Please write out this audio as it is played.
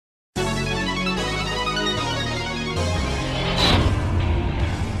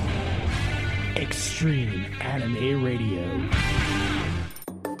Extreme Anime Radio.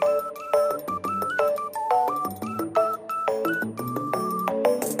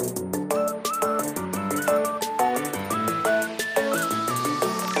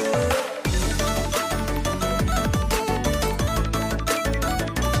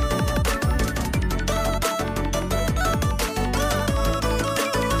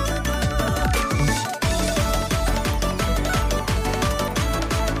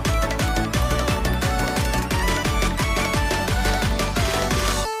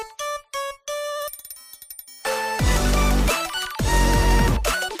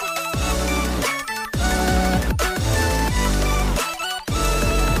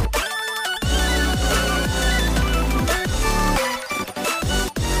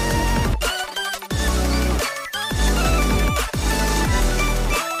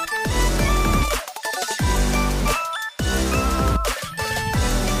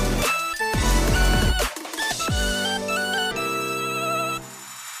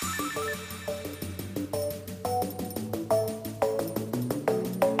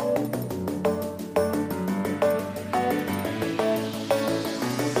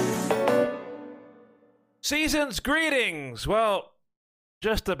 Season's greetings! Well,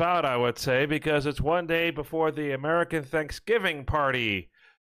 just about, I would say, because it's one day before the American Thanksgiving party.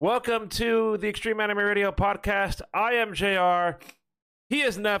 Welcome to the Extreme Anime Radio podcast. I am JR. He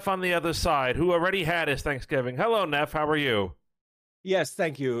is Neff on the other side, who already had his Thanksgiving. Hello, Neff. How are you? Yes,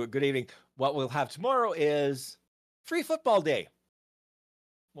 thank you. Good evening. What we'll have tomorrow is free football day.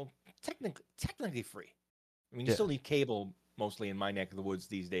 Well, technically free. I mean, you still need cable, mostly in my neck of the woods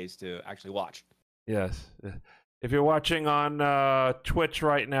these days, to actually watch. Yes. If you're watching on Twitch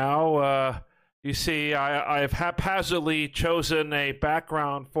right now, you see I've haphazardly chosen a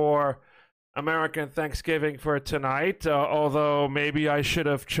background for American Thanksgiving for tonight, although maybe I should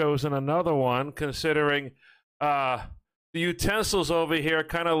have chosen another one, considering the utensils over here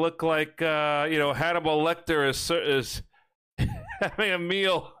kind of look like, Hannibal Lecter is having a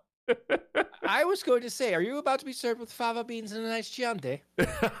meal. I was going to say, are you about to be served with fava beans and a nice Chianti?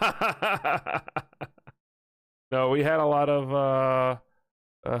 No, we had a lot of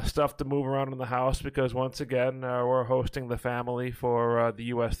stuff to move around in the house because, once again, we're hosting the family for the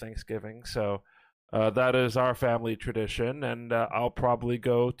U.S. Thanksgiving. So that is our family tradition, and I'll probably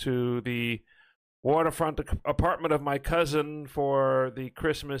go to the waterfront apartment of my cousin for the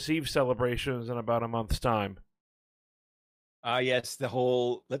Christmas Eve celebrations in about a month's time. Yes, the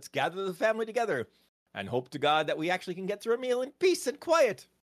whole let's gather the family together and hope to God that we actually can get through a meal in peace and quiet.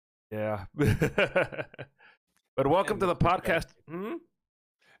 Yeah. But welcome to the podcast. No,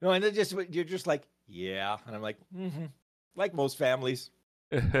 and you're just like, yeah. And I'm like, like most families.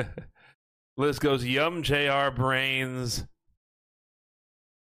 Liz goes, yum, JR brains.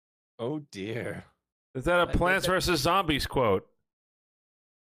 Oh, dear. Is that a Plants vs. Zombies quote?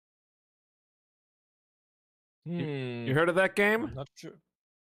 You heard of that game? I'm not sure.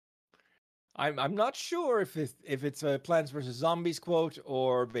 I'm not sure if it's a Plants vs. Zombies quote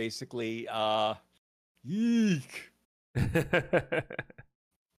or basically yeek.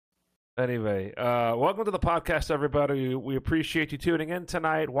 Anyway, welcome to the podcast, everybody. We appreciate you tuning in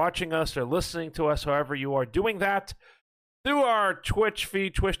tonight, watching us or listening to us, however you are doing that, through our Twitch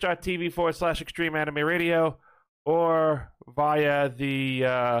feed, twitch.tv/Extreme Anime Radio, or via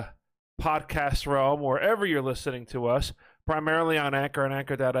the podcast realm, wherever you're listening to us, primarily on Anchor and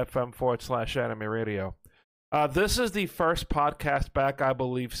anchor.fm/anime radio. This is the first podcast back, I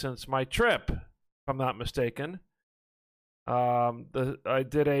believe, since my trip, if I'm not mistaken. I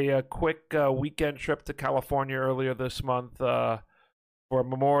did a quick weekend trip to California earlier this month for a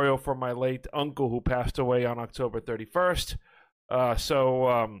memorial for my late uncle who passed away on October 31st.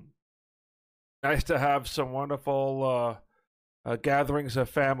 So nice to have some wonderful gatherings of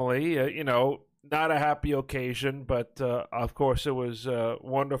family. Not a happy occasion, but of course it was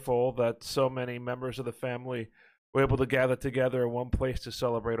wonderful that so many members of the family were able to gather together in one place to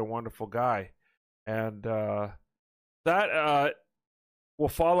celebrate a wonderful guy. And that will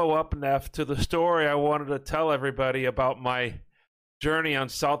follow up, Neff, to the story I wanted to tell everybody about my journey on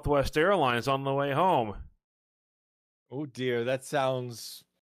Southwest Airlines on the way home. Oh dear, that sounds.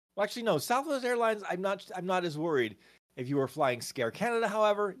 Well, actually, no. Southwest Airlines, I'm not as worried. If you were flying Scare Canada,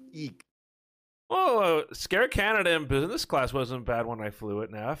 however, eek. Well, Scare Canada in business class wasn't bad when I flew it,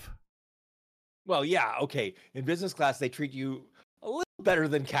 Neff. Well, yeah, okay. In business class, they treat you a little better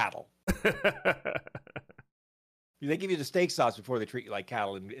than cattle. They give you the steak sauce before they treat you like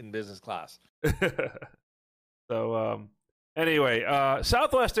cattle in business class. So, anyway,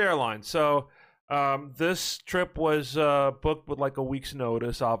 Southwest Airlines. So, This trip was booked with like a week's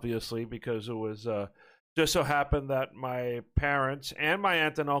notice, obviously, because it was just so happened that my parents and my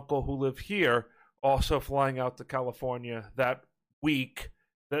aunt and uncle who live here also flying out to California that week.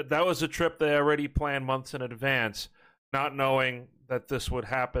 That was a trip they already planned months in advance, not knowing that this would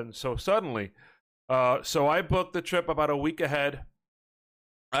happen so suddenly. So I booked the trip about a week ahead.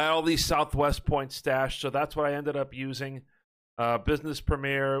 I had all these Southwest points stashed, so that's what I ended up using. Business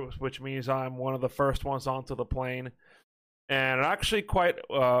Premier, which means I'm one of the first ones onto the plane. And it actually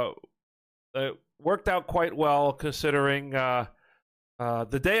it worked out quite well, considering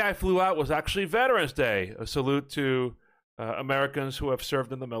the day I flew out was actually Veterans Day. A salute to Americans who have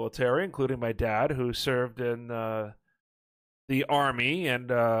served in the military, including my dad, who served in the Army and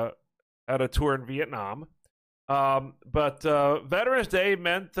had a tour in Vietnam. But Veterans Day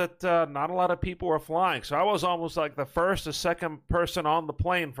meant that not a lot of people were flying. So I was almost like the first or second person on the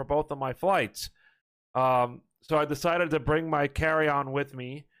plane for both of my flights. So I decided to bring my carry-on with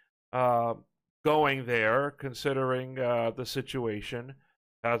me going there, considering the situation.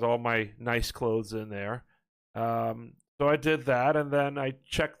 Has all my nice clothes in there. So I did that, and then I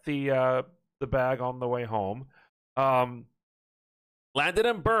checked the bag on the way home. Landed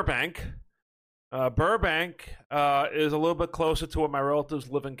in Burbank. Burbank is a little bit closer to where my relatives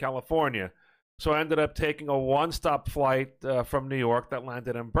live in California. So I ended up taking a one-stop flight from New York that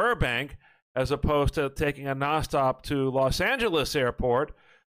landed in Burbank, as opposed to taking a nonstop to Los Angeles Airport,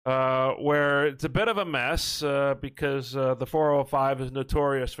 where it's a bit of a mess because the 405 is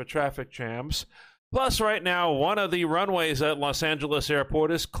notorious for traffic jams. Plus, right now, one of the runways at Los Angeles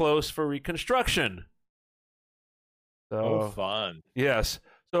Airport is closed for reconstruction. So, fun. Yes.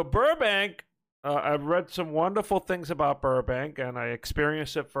 So Burbank, I've read some wonderful things about Burbank, and I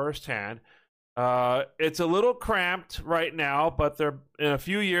experienced it firsthand. It's a little cramped right now, but in a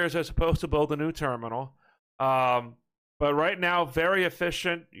few years they're supposed to build a new terminal. But right now, very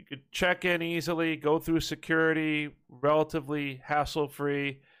efficient. You could check in easily, go through security, relatively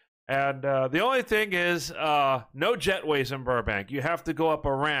hassle-free. And the only thing is no jetways in Burbank. You have to go up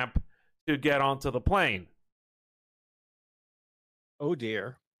a ramp to get onto the plane. Oh,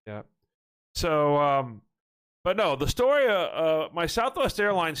 dear. Yeah. So, but no, the story, my Southwest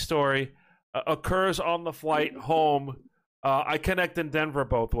Airlines story occurs on the flight home. I connect in Denver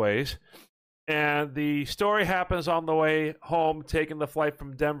both ways. And the story happens on the way home, taking the flight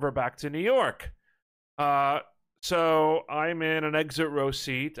from Denver back to New York. So I'm in an exit row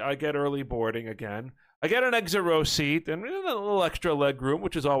seat. I get early boarding again. I get an exit row seat and a little extra leg room,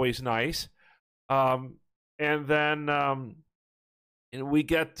 which is always nice. And then we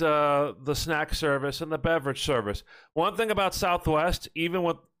get the snack service and the beverage service. One thing about Southwest, even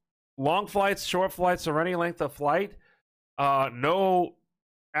with long flights, short flights, or any length of flight, no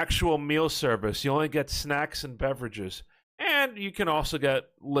actual meal service. You only get snacks and beverages. And you can also get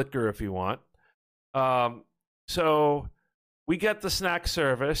liquor if you want. So we get the snack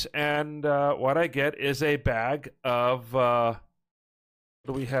service, and what I get is a bag of, what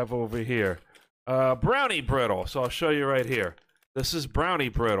do we have over here? Brownie brittle. So I'll show you right here. This is brownie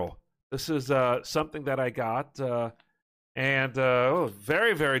brittle. This is something that I got, and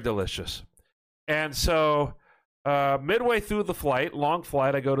very, very delicious. And so midway through the flight, long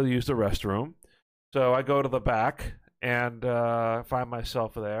flight, I go to use the restroom. So I go to the back and find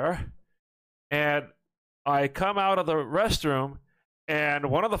myself there. And I come out of the restroom,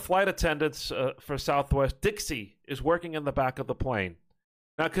 and one of the flight attendants for Southwest, Dixie, is working in the back of the plane.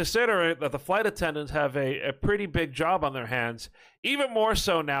 Now, considering that the flight attendants have a pretty big job on their hands, even more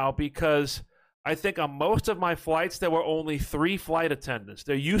so now because I think on most of my flights, there were only 3 flight attendants.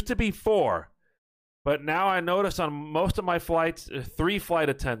 There used to be 4, but now I notice on most of my flights, 3 flight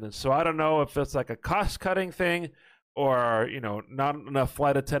attendants. So I don't know if it's like a cost-cutting thing or, not enough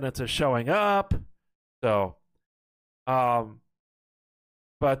flight attendants are showing up. So,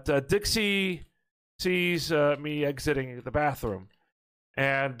 but Dixie sees me exiting the bathroom,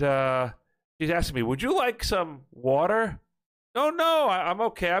 and she's asking me, "Would you like some water?" No, I'm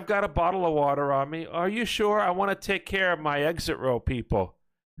okay. I've got a bottle of water on me. Are you sure? I want to take care of my exit row people.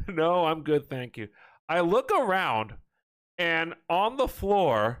 No, I'm good, thank you. I look around, and on the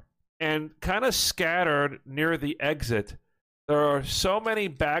floor, and kind of scattered near the exit, there are so many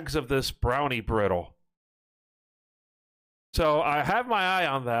bags of this brownie brittle. So I have my eye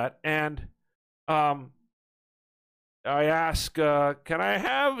on that, and I ask, can I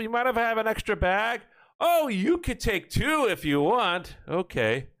have, you might have an extra bag? Oh, you could take 2 if you want.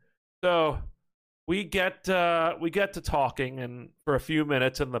 Okay. So we get to talking and for a few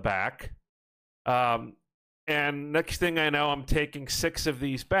minutes in the back. And next thing I know, I'm taking 6 of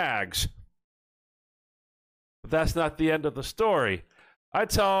these bags. that's not the end of the story. I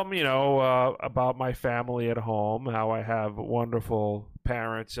tell them, about my family at home, how I have wonderful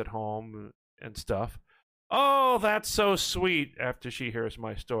parents at home and stuff. Oh, that's so sweet after she hears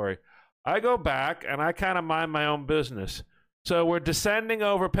my story. I go back and I kind of mind my own business. So we're descending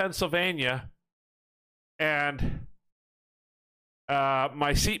over Pennsylvania, and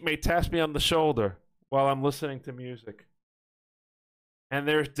my seatmate taps me on the shoulder while I'm listening to music. And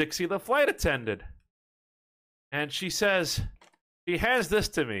there's Dixie, the flight attendant. And she has this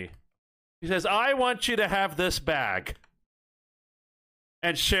to me. She says, I want you to have this bag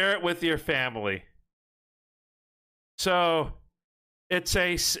and share it with your family. So it's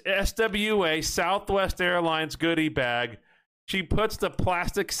a SWA, Southwest Airlines goodie bag. She puts the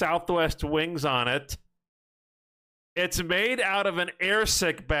plastic Southwest wings on it. It's made out of an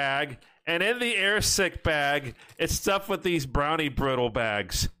airsick bag, and in the airsick bag, it's stuffed with these brownie brittle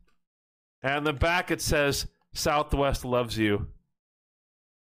bags. And on the back, it says, Southwest loves you.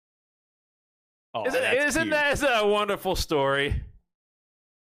 Oh, Isn't that a wonderful story?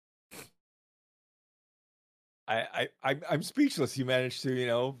 I'm speechless. You managed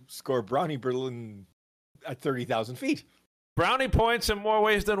to, score brownie brittle at 30,000 feet. Brownie points in more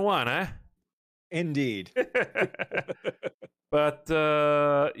ways than one, huh? Indeed. But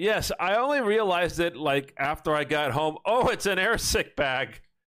yes, I only realized it after I got home. Oh, it's an airsick bag,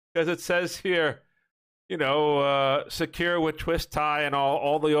 because it says here, secure with twist tie and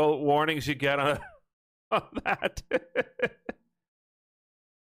all the old warnings you get on that.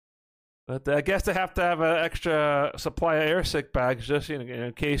 But I guess they have to have an extra supply of airsick bags just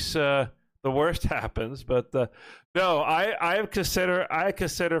in case the worst happens. But no, I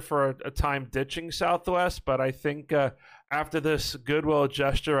consider for a time ditching Southwest. But I think after this goodwill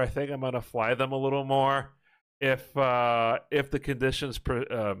gesture, I think I'm going to fly them a little more if the conditions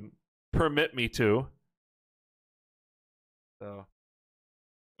permit me to. So.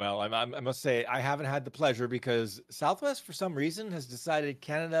 Well, I must say I haven't had the pleasure because Southwest, for some reason, has decided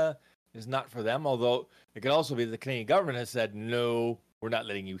Canada is not for them. Although it could also be that the Canadian government has said, no, we're not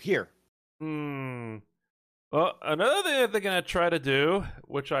letting you here. Well, another thing that they're going to try to do,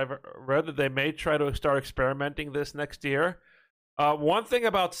 which I've read that they may try to start experimenting this next year. One thing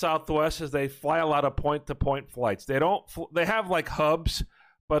about Southwest is they fly a lot of point-to-point flights. They have hubs,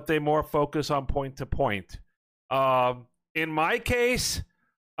 but they more focus on point-to-point. In my case,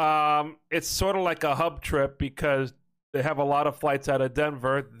 it's sort of like a hub trip because they have a lot of flights out of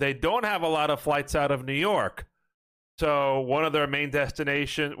Denver. They don't have a lot of flights out of New York. So one of their main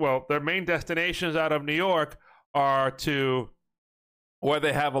destinations out of New York are to where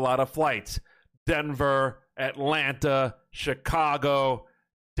they have a lot of flights. Denver, Atlanta, Chicago,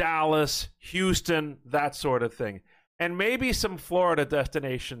 Dallas, Houston, that sort of thing. And maybe some Florida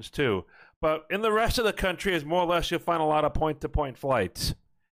destinations too. But in the rest of the country, is more or less you'll find a lot of point-to-point flights.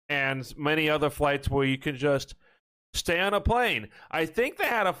 And many other flights where you can just stay on a plane. I think they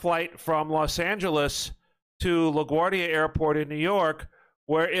had a flight from Los Angeles to LaGuardia Airport in New York,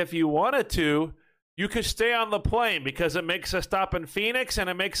 where if you wanted to, you could stay on the plane because it makes a stop in Phoenix and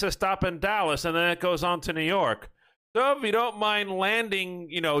it makes a stop in Dallas, and then it goes on to New York. So if you don't mind landing,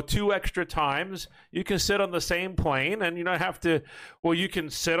 2 extra times, you can sit on the same plane and you don't have to, you can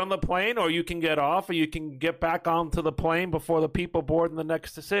sit on the plane or you can get off or you can get back onto the plane before the people board in the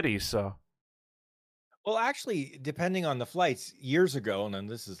next city. So. Well, actually, depending on the flights, years ago, and then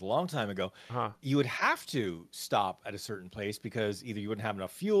this is a long time ago, you would have to stop at a certain place because either you wouldn't have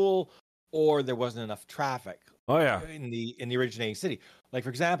enough fuel or there wasn't enough traffic. Oh yeah, in the originating city. Like, for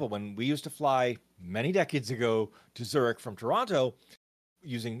example, when we used to fly many decades ago to Zurich from Toronto,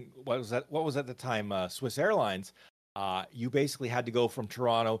 using what was at the time Swiss Airlines, you basically had to go from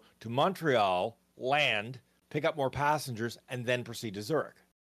Toronto to Montreal, land, pick up more passengers, and then proceed to Zurich.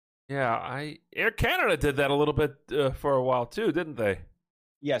 Yeah, Air Canada did that a little bit for a while too, didn't they?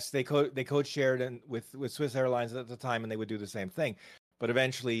 Yes, they code shared with Swiss Airlines at the time, and they would do the same thing. But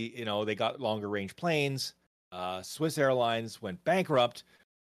eventually, they got longer range planes. Swiss Airlines went bankrupt,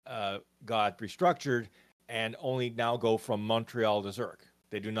 got restructured, and only now go from Montreal to Zurich.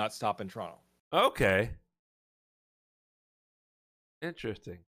 They do not stop in Toronto. Okay.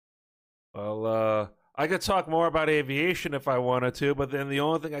 Interesting. Well, I could talk more about aviation if I wanted to, but then the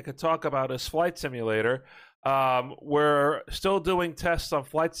only thing I could talk about is Flight Simulator. We're still doing tests on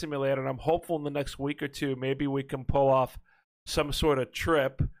Flight Simulator, and I'm hopeful in the next week or two maybe we can pull off some sort of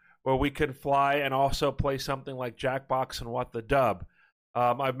trip where we can fly and also play something like Jackbox and What the Dub.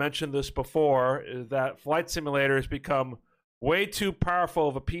 I've mentioned this before, is that Flight Simulator has become way too powerful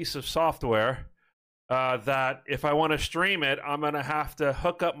of a piece of software that if I want to stream it, I'm going to have to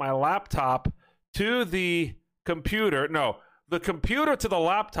hook up my laptop to the computer. No, the computer to the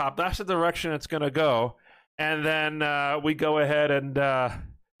laptop. That's the direction it's going to go. And then we go ahead and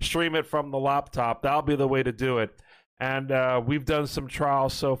stream it from the laptop. That'll be the way to do it. And we've done some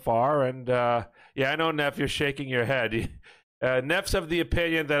trials so far. And yeah, I know, Neff, you're shaking your head. Neff's of the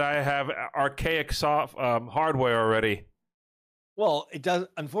opinion that I have archaic hardware already. Well, it does.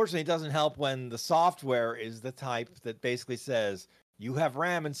 Unfortunately, it doesn't help when the software is the type that basically says, you have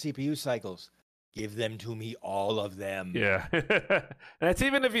RAM and CPU cycles. Give them to me, all of them. Yeah. And that's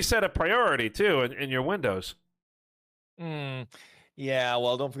even if you set a priority, too, in your Windows. Yeah,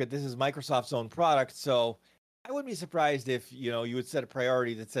 well, don't forget, this is Microsoft's own product, so I wouldn't be surprised if, you would set a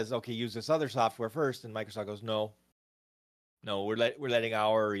priority that says, okay, use this other software first, and Microsoft goes, no, we're letting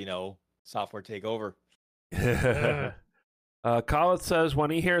our, software take over. Collins says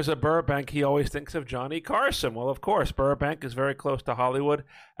when he hears of Burbank, he always thinks of Johnny Carson. Well, of course, Burbank is very close to Hollywood.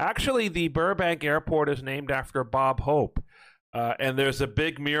 Actually, the Burbank Airport is named after Bob Hope. And there's a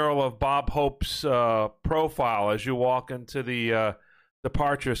big mural of Bob Hope's profile as you walk into the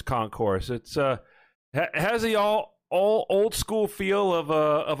departures concourse. It's has the all old school feel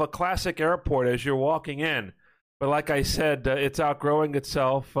of a classic airport as you're walking in. But like I said, it's outgrowing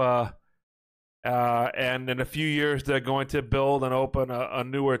itself. And in a few years, they're going to build and open a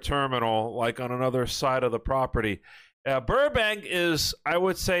newer terminal, like on another side of the property. Burbank is, I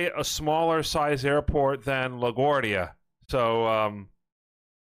would say, a smaller size airport than LaGuardia. So,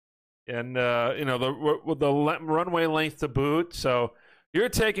 the runway length to boot. So you're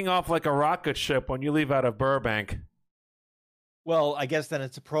taking off like a rocket ship when you leave out of Burbank. Well, I guess then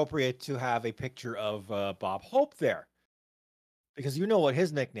it's appropriate to have a picture of Bob Hope there, because you know what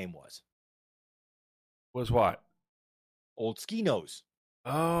his nickname was. Was what? Old Ski Nose.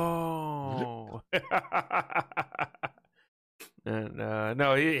 Oh. And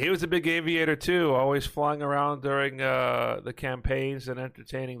no, he was a big aviator too, always flying around during the campaigns and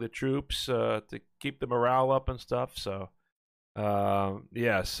entertaining the troops to keep the morale up and stuff. So,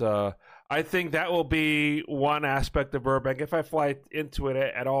 yes, I think that will be one aspect of Burbank. If I fly into it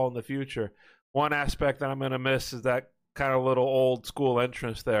at all in the future, one aspect that I'm going to miss is that kind of little old school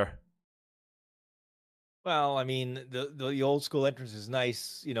entrance there. Well, I mean, the old school entrance is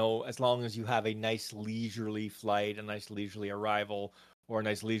nice, as long as you have a nice leisurely flight, a nice leisurely arrival, or a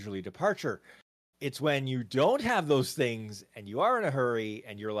nice leisurely departure. It's when you don't have those things and you are in a hurry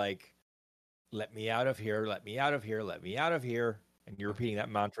and you're like, let me out of here, let me out of here, let me out of here. And you're repeating that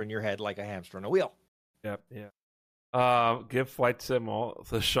mantra in your head like a hamster on a wheel. Yep, yeah. Give Flight Sim all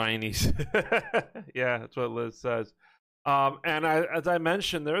the shinies. Yeah, that's what Liz says. And as I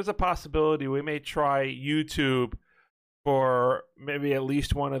mentioned, there is a possibility we may try YouTube for maybe at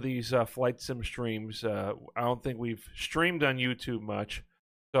least one of these Flight Sim streams. I don't think we've streamed on YouTube much,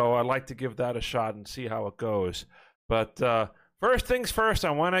 so I'd like to give that a shot and see how it goes. But first things first, I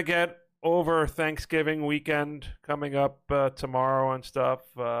want to get over Thanksgiving weekend coming up tomorrow and stuff.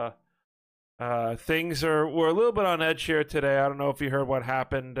 We're a little bit on edge here today. I don't know if you heard what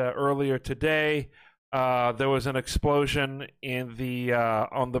happened earlier today. There was an explosion in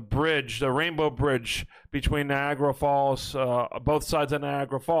on the bridge, the Rainbow Bridge between Niagara Falls, both sides of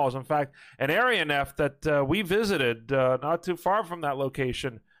Niagara Falls. In fact, an area, Neff, that we visited not too far from that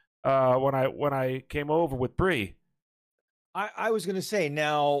location when I came over with Bree. I was going to say,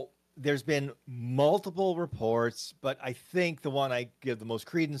 now there's been multiple reports, but I think the one I give the most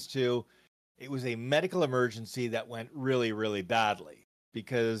credence to, it was a medical emergency that went really, really badly,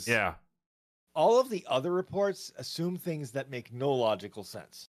 because all of the other reports assume things that make no logical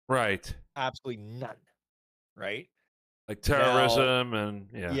sense. Right. Absolutely none. Right? Like terrorism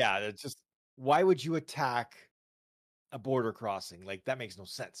Yeah, it's just, why would you attack a border crossing? Like, that makes no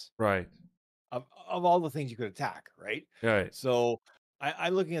sense. Right. Of all the things you could attack, right? Right. So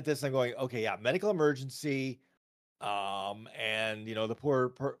I'm looking at this and I'm going, okay, yeah, medical emergency. And the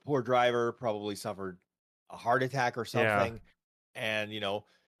poor driver probably suffered a heart attack or something. Yeah. And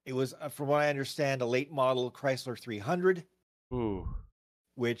it was, from what I understand, a late model Chrysler 300. Ooh.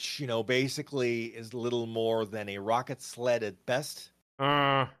 Which, basically is little more than a rocket sled at best.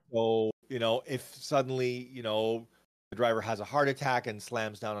 So, if suddenly, the driver has a heart attack and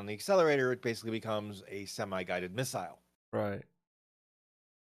slams down on the accelerator, it basically becomes a semi-guided missile. Right.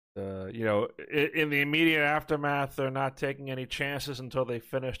 In the immediate aftermath, they're not taking any chances until they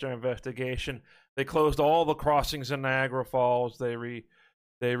finish their investigation. They closed all the crossings in Niagara Falls.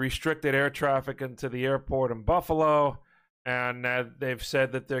 They restricted air traffic into the airport in Buffalo, and they've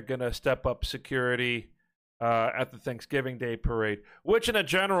said that they're going to step up security at the Thanksgiving Day parade, which in a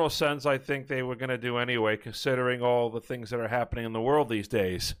general sense I think they were going to do anyway, considering all the things that are happening in the world these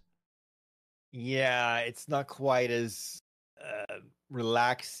days. Yeah, it's not quite as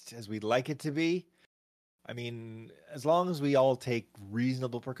relaxed as we'd like it to be. I mean, as long as we all take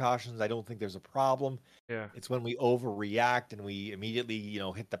reasonable precautions, I don't think there's a problem. Yeah. It's when we overreact and we immediately,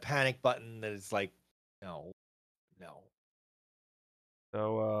 hit the panic button that it's like, no, no.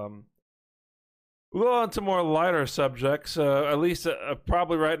 So we'll go on to more lighter subjects. At least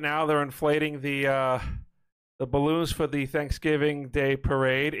probably right now they're inflating the balloons for the Thanksgiving Day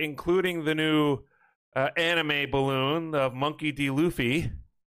parade, including the new anime balloon of Monkey D. Luffy.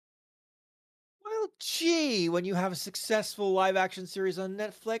 Well, gee, when you have a successful live action series on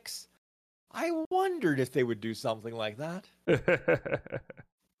Netflix, I wondered if they would do something like that.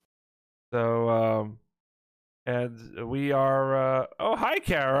 So, and we are. Oh, hi,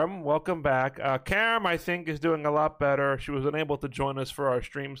 Karam. Welcome back. Karam, I think, is doing a lot better. She was unable to join us for our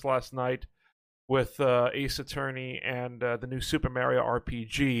streams last night with Ace Attorney and the new Super Mario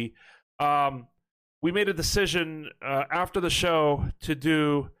RPG. We made a decision after the show to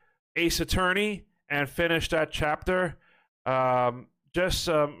do Ace Attorney and finish that chapter. One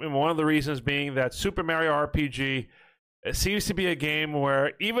of the reasons being that Super Mario RPG, it seems to be a game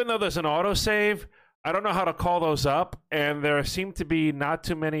where even though there's an autosave, I don't know how to call those up, and there seem to be not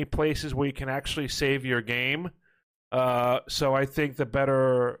too many places where you can actually save your game. So I think the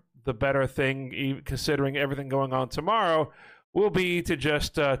better thing, considering everything going on tomorrow, will be to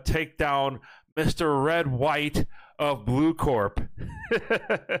just take down Mr. Red White of Blue Corp.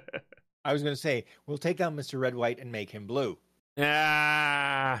 I was going to say, we'll take down Mr. Red White and make him blue.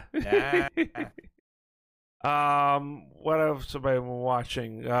 Ah. What else have I been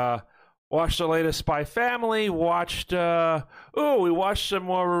watching? Watched the latest Spy Family. We watched some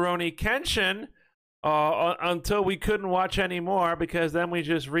more Rurouni Kenshin until we couldn't watch anymore because then we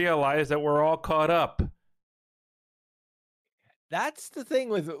just realized that we're all caught up. That's the thing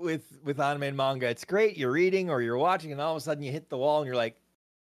with anime and manga. It's great. You're reading or you're watching, and all of a sudden you hit the wall and you're like,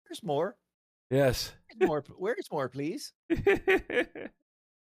 "There's more. Yes. There's more. Where's more, please?"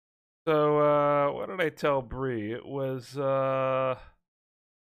 So, what did I tell Bree? It was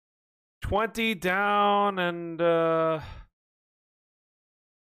 20 down and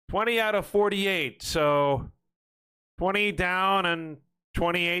 20 out of 48. So 20 down and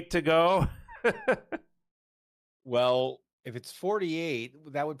 28 to go. Well, if it's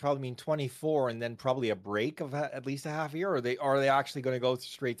 48, that would probably mean 24 and then probably a break of at least a half a year, or are they actually going to go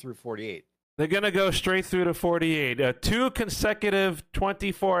straight through 48? They're going to go straight through to 48. 2 consecutive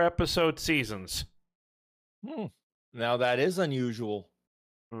 24-episode seasons. Now, that is unusual.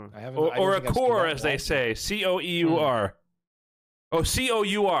 Or a core, as they say. C-O-E-U-R. Oh,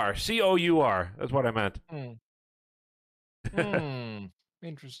 C-O-U-R. C-O-U-R. That's what I meant.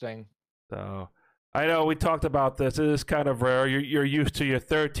 Interesting. So, I know we talked about this. It is kind of rare. You're used to your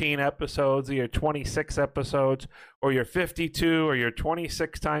 13 episodes, or your 26 episodes, or your 52, or your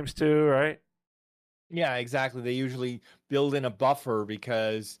 26 times 2, right? Yeah, exactly. They usually build in a buffer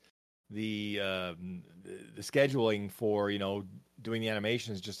because the scheduling for doing the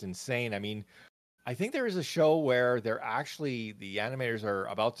animation is just insane. I mean, I think there is a show where the animators are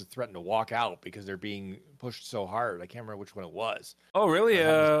about to threaten to walk out because they're being pushed so hard. I can't remember which one it was. Oh, really?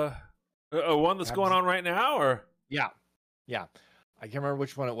 One that's going on right now, or? Yeah. I can't remember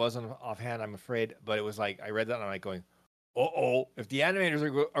which one it was offhand, I'm afraid, but it was like, I read that and I'm like going, if the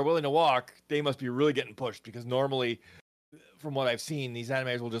animators are willing to walk, they must be really getting pushed, because normally, from what I've seen, these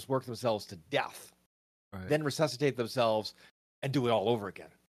animators will just work themselves to death, right, then resuscitate themselves and do it all over again.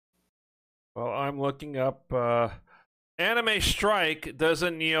 Well, I'm looking up. Anime Strike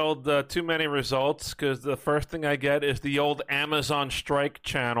doesn't yield too many results, because the first thing I get is the old Amazon Strike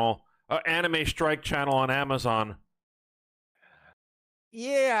channel. Anime Strike channel on Amazon.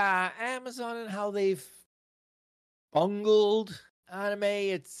 Yeah, Amazon and how they've bungled anime,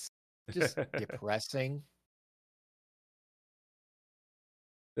 it's just depressing.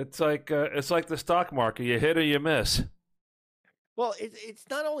 It's like the stock market. You hit or you miss. Well, it's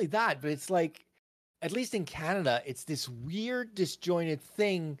not only that, but it's like, at least in Canada, it's this weird disjointed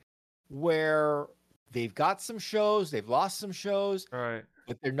thing where they've got some shows, they've lost some shows, right,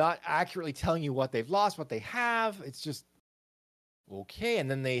 but they're not accurately telling you what they've lost, what they have. It's just okay. And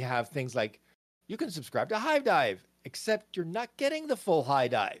then they have things like, you can subscribe to Hive Dive, except you're not getting the full High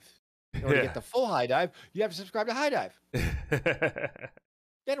Dive. In order to get the full High Dive, you have to subscribe to High Dive.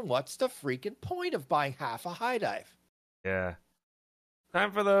 Then what's the freaking point of buying half a High Dive? Yeah.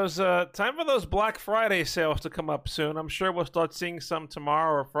 Time for those Black Friday sales to come up soon. I'm sure we'll start seeing some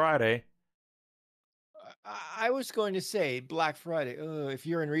tomorrow or Friday. I was going to say Black Friday. If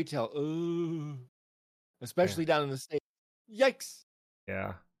you're in retail, especially down in the States. Yikes.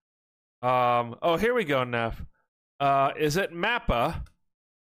 Yeah. Oh, here we go, Neff. Is it Mappa?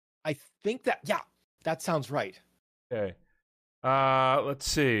 I think that sounds right. Okay. Let's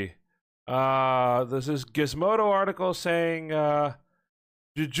see. There's this Gizmodo article saying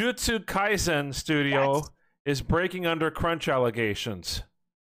Jujutsu Kaisen Studio is breaking under crunch allegations.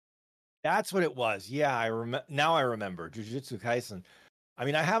 That's what it was. Yeah, now I remember Jujutsu Kaisen. I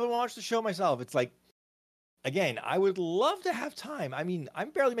mean, I haven't watched the show myself. It's like, again, I would love to have time. I mean,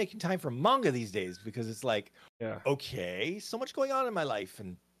 I'm barely making time for manga these days because it's like, okay, so much going on in my life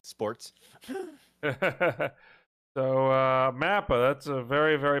and sports. So Mappa, that's a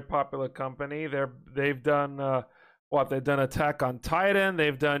very, very popular company. They've done what? They've done Attack on Titan.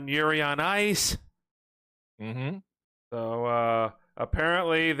 They've done Yuri on Ice. Mm-hmm. So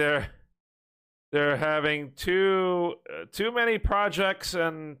apparently they're having too many projects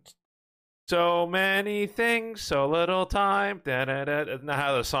and so many things, so little time. That's not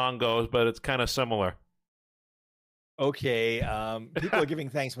how the song goes, but it's kind of similar. Okay, people are giving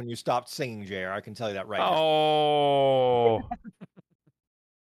thanks when you stopped singing, JR. I can tell you that right now. Oh.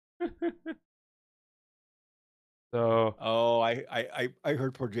 So. Oh, I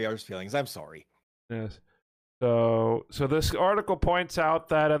hurt poor JR's feelings. I'm sorry. Yes. So this article points out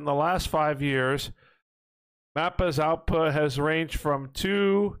that in the last 5 years, Mappa's output has ranged from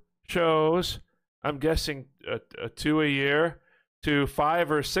 2 shows, I'm guessing 2 a year, to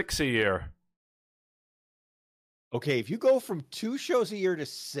 5 or 6 a year. Okay, if you go from 2 shows a year to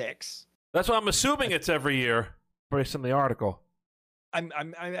 6, that's what I'm assuming it's every year, based on the article. I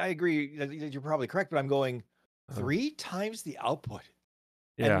agree that you're probably correct, but I'm going 3 times the output,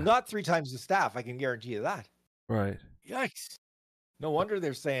 and not 3 times the staff. I can guarantee you that. Right. Yikes! No wonder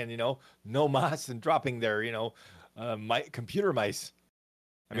they're saying no mas and dropping their computer mice.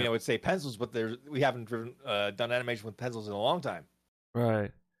 I mean, I would say pencils, but we haven't done animation with pencils in a long time.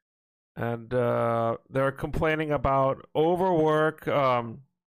 Right. And they're complaining about overwork, no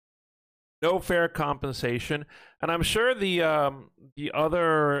fair compensation, and I'm sure the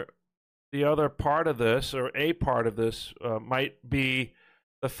other part of this, or a part of this, might be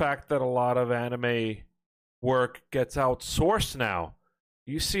the fact that a lot of anime work gets outsourced now.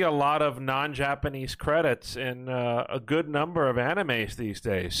 You see a lot of non-Japanese credits in a good number of animes these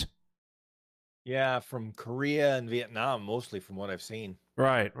days. Yeah, from Korea and Vietnam, mostly, from what I've seen.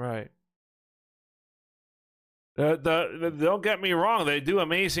 Right. Don't get me wrong; they do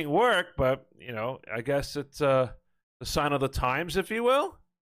amazing work, but I guess it's a sign of the times, if you will.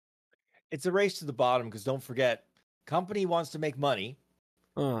 It's a race to the bottom because don't forget, company wants to make money.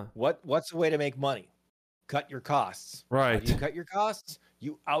 What's the way to make money? Cut your costs. Right. How do you cut your costs?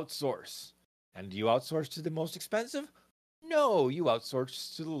 You outsource. And do you outsource to the most expensive? No, you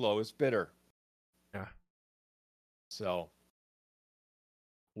outsource to the lowest bidder. Yeah. So,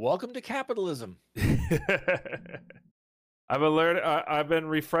 welcome to capitalism. I've been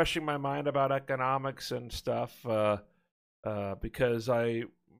refreshing my mind about economics and stuff because I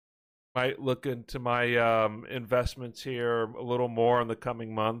might look into my investments here a little more in the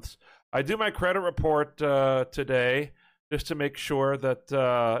coming months. I do my credit report today just to make sure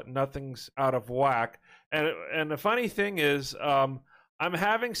that nothing's out of whack. And the funny thing is, I'm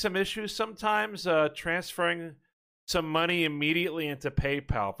having some issues sometimes transferring some money immediately into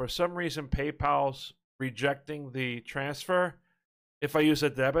PayPal. For some reason, PayPal's rejecting the transfer if I use a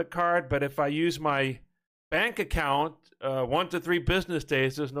debit card, but if I use my bank account, 1 to 3 business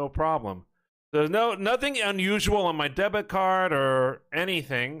days, there's no problem. There's nothing unusual on my debit card or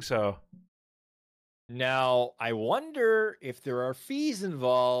anything, so. Now, I wonder if there are fees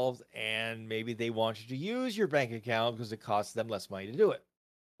involved and maybe they want you to use your bank account because it costs them less money to do it.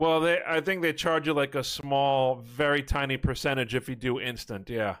 Well, I think they charge you like a small, very tiny percentage if you do instant,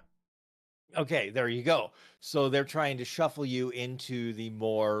 yeah. Okay, there you go. So they're trying to shuffle you into the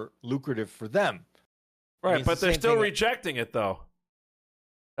more lucrative for them. Right, but they're still rejecting it, though.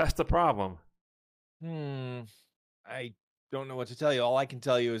 That's the problem. I don't know what to tell you. All I can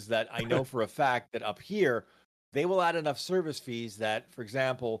tell you is that I know for a fact that up here, they will add enough service fees that, for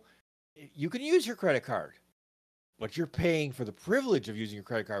example, you can use your credit card, but you're paying for the privilege of using your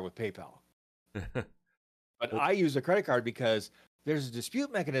credit card with PayPal. But I use a credit card because there's a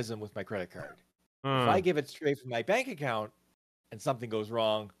dispute mechanism with my credit card. If I give it straight from my bank account and something goes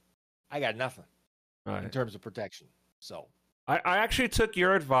wrong, I got nothing in terms of protection. So I actually took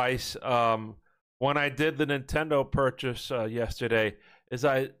your advice when I did the Nintendo purchase yesterday. Is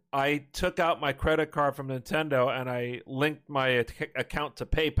I took out my credit card from Nintendo and I linked my account to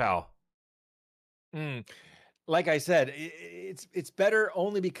PayPal. Like I said, it's better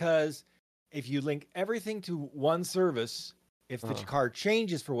only because if you link everything to one service, If the card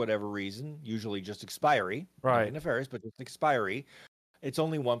changes for whatever reason, usually just expiry, right? Nefarious, but just expiry, it's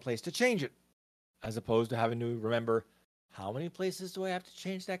only one place to change it, as opposed to having to remember how many places do I have to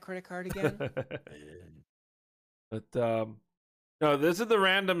change that credit card again. But no, this is the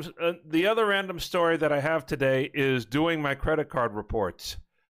random. The other random story that I have today is doing my credit card reports.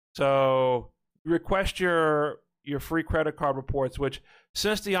 So request your free credit card reports, which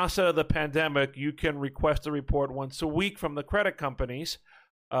since the onset of the pandemic, you can request a report once a week from the credit companies.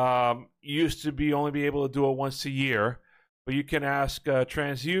 Used to only be able to do it once a year, but you can ask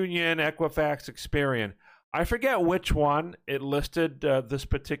TransUnion, Equifax, Experian. I forget which one it listed this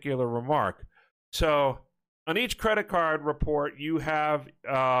particular remark. So on each credit card report, you have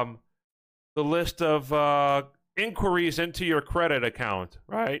the list of inquiries into your credit account,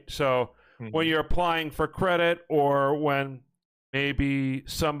 right? So when you're applying for credit, or when maybe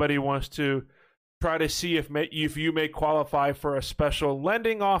somebody wants to try to see if you may qualify for a special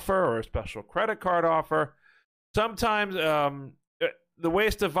lending offer or a special credit card offer. Sometimes the way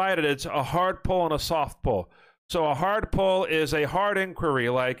it's divided, it's a hard pull and a soft pull. So a hard pull is a hard inquiry,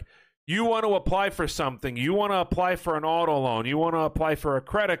 like you want to apply for something, you want to apply for an auto loan, you want to apply for a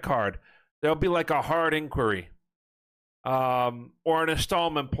credit card. There'll be like a hard inquiry. Or an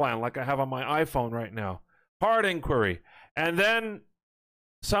installment plan like I have on my iPhone right now. Hard inquiry. And then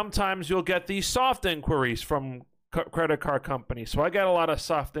sometimes you'll get these soft inquiries from credit card companies. So I get a lot of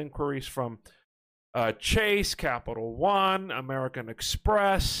soft inquiries from Chase, Capital One, American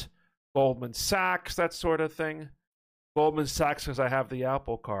Express, Goldman Sachs, that sort of thing. Goldman Sachs because I have the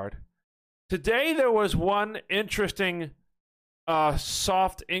Apple Card. Today there was one interesting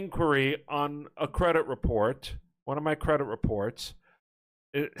soft inquiry on a credit report. One of my credit reports.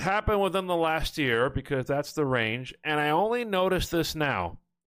 It happened within the last year because that's the range, and I only noticed this now.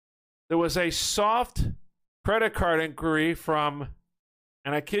 There was a soft credit card inquiry from,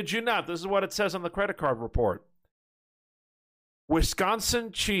 and I kid you not, this is what it says on the credit card report.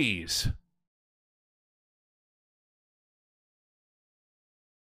 Wisconsin Cheese.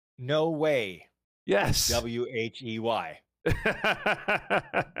 No way. Yes. W-H-E-Y.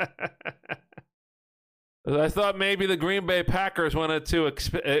 I thought maybe the Green Bay Packers wanted to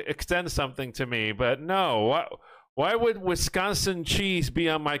extend something to me, but no. Why would Wisconsin Cheese be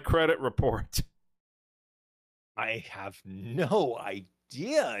on my credit report? I have no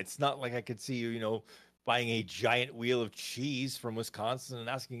idea. It's not like I could see you, buying a giant wheel of cheese from Wisconsin and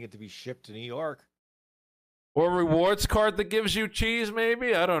asking it to be shipped to New York. Or a rewards card that gives you cheese,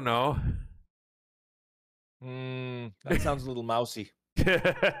 maybe? I don't know. That sounds a little mousy.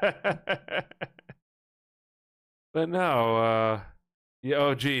 But no,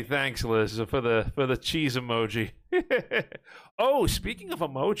 oh gee, thanks Liz for the cheese emoji. Oh, speaking of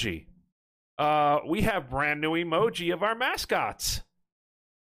emoji, we have brand new emoji of our mascots.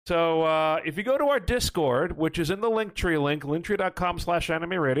 So if you go to our Discord, which is in the Linktree link,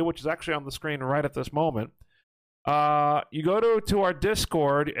 linktree.com/animeradio, which is actually on the screen right at this moment, you go to our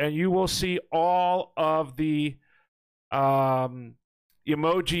Discord and you will see all of the emoji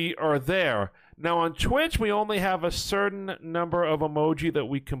are there. Now on Twitch, we only have a certain number of emoji that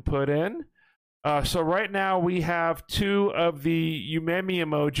we can put in. So right now we have 2 of the Umemi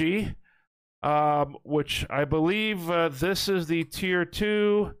emoji, which I believe this is the tier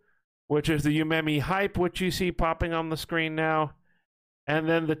 2, which is the Umemi hype, which you see popping on the screen now. And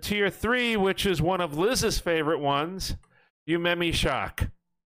then the tier 3, which is one of Liz's favorite ones, Umemi shock.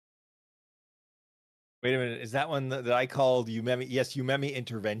 Wait a minute, is that one that I called Umemi? Yes, Umemi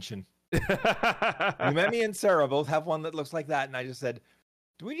intervention. Umemi and Sarah both have one that looks like that, and I just said,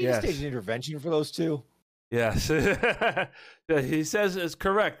 do we need to stage an intervention for those two? Yes. He says it's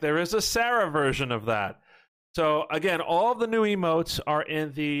correct. There is a Sarah version of that. So again, all of the new emotes are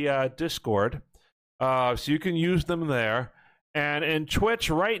in the Discord, so you can use them there. And in Twitch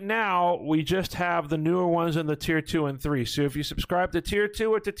right now, we just have the newer ones in the tier 2 and 3. So if you subscribe to tier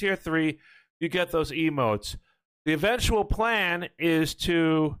 2 or to tier 3, you get those emotes. The eventual plan is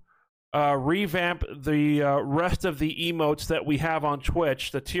to revamp the rest of the emotes that we have on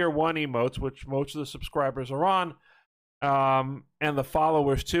Twitch, the tier 1 emotes, which most of the subscribers are on, and the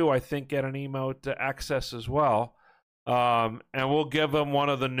followers too, I think, get an emote to access as well. And we'll give them one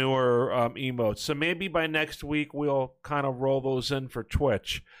of the newer emotes. So maybe by next week we'll kind of roll those in for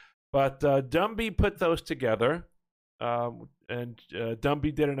Twitch. But Dumby put those together, and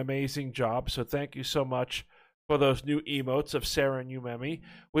Dumby did an amazing job. So thank you so much for those new emotes of Sarah and Umemi.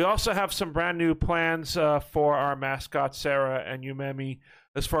 We also have some brand new plans for our mascots, Sarah and Umemi,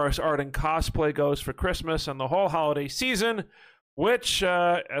 as far as art and cosplay goes for Christmas and the whole holiday season, which,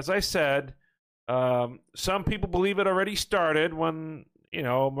 as I said, Some people believe it already started when,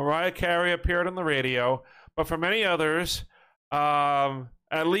 Mariah Carey appeared on the radio. But for many others,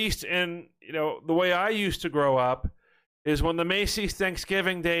 at least in, the way I used to grow up, is when the Macy's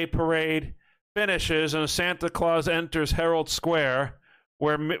Thanksgiving Day Parade finishes and Santa Claus enters Herald Square,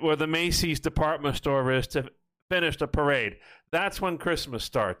 where the Macy's department store is, to finish the parade. That's when Christmas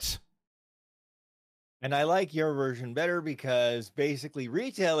starts. And I like your version better because basically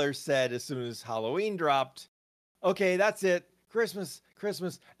retailers said as soon as Halloween dropped, okay, that's it. Christmas,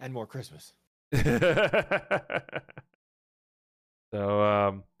 Christmas, and more Christmas.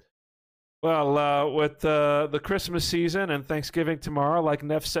 So, with the Christmas season and Thanksgiving tomorrow, like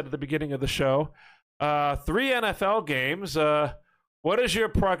Neff said at the beginning of the show, 3 NFL games. What is your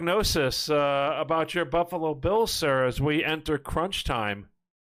prognosis about your Buffalo Bills, sir, as we enter crunch time?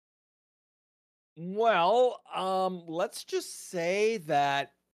 Well, let's just say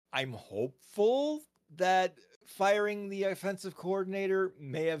that I'm hopeful that firing the offensive coordinator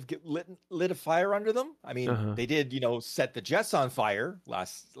may have lit a fire under them. I mean, they did, set the Jets on fire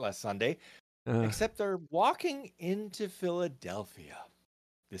last Sunday, except they're walking into Philadelphia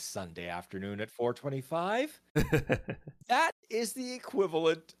this Sunday afternoon at 4:25. That is the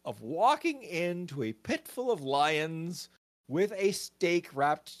equivalent of walking into a pit full of lions with a stake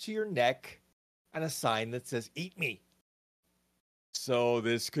wrapped to your neck and a sign that says, "Eat me." So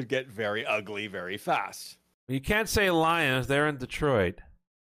this could get very ugly very fast. You can't say Lions. They're in Detroit.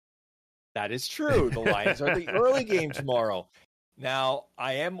 That is true. The Lions are the early game tomorrow. Now,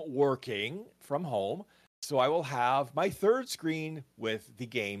 I am working from home, so I will have my third screen with the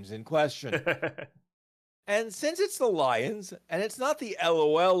games in question. And since it's the Lions, and it's not the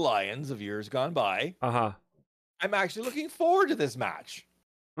LOL Lions of years gone by, I'm actually looking forward to this match.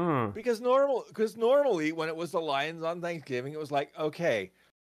 Because normally when it was the Lions on Thanksgiving, it was like, okay,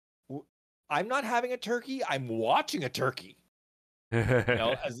 I'm not having a turkey, I'm watching a turkey.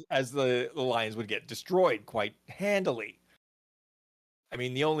 As the Lions would get destroyed quite handily. I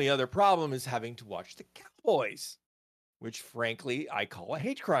mean, the only other problem is having to watch the Cowboys, which frankly I call a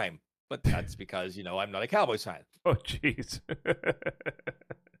hate crime. But that's because, I'm not a Cowboys fan. Oh, jeez.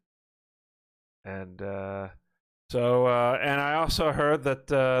 And I also heard that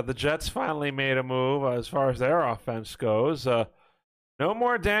the Jets finally made a move as far as their offense goes. No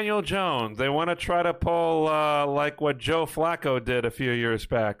more Daniel Jones. They want to try to pull like what Joe Flacco did a few years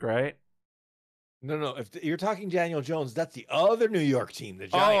back, right? No. If you're talking Daniel Jones, that's the other New York team, the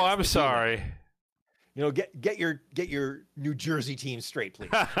Giants. Oh, I'm sorry. Get your New Jersey team straight, please.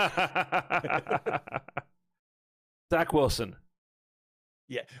 Zach Wilson.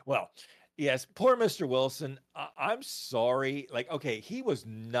 Yeah, well, yes, poor Mr. Wilson. I'm sorry. Okay, he was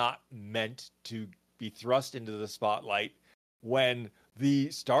not meant to be thrust into the spotlight when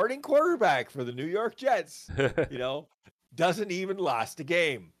the starting quarterback for the New York Jets, doesn't even last a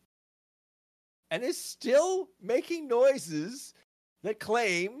game. And is still making noises that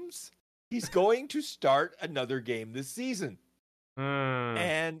claims he's going to start another game this season.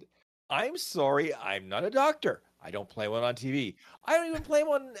 And I'm sorry, I'm not a doctor. I don't play one on TV. I don't even play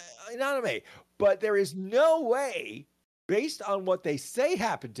one in anime. But there is no way, based on what they say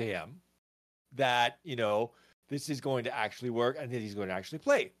happened to him, that, this is going to actually work and that he's going to actually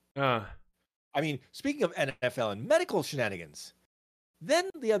play. I mean, speaking of NFL and medical shenanigans, then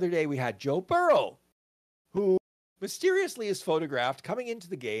the other day we had Joe Burrow, who mysteriously is photographed coming into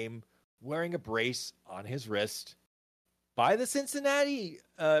the game wearing a brace on his wrist by the Cincinnati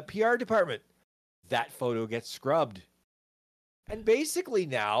PR department. That photo gets scrubbed. And basically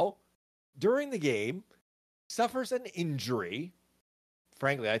now, during the game, suffers an injury.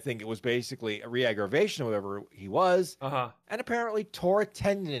 Frankly, I think it was basically a re-aggravation of whatever he was. And apparently tore a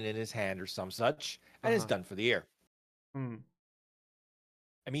tendon in his hand or some such, and is done for the year.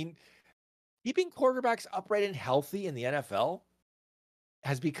 I mean, keeping quarterbacks upright and healthy in the NFL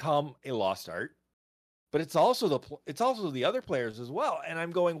has become a lost art. But it's also the other players as well. And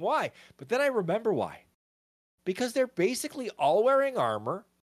I'm going, why? But then I remember why. Because they're basically all wearing armor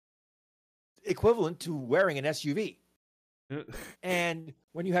equivalent to wearing an SUV. And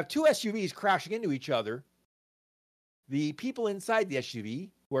when you have two SUVs crashing into each other, the people inside the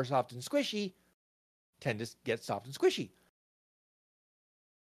SUV, who are soft and squishy, tend to get soft and squishy.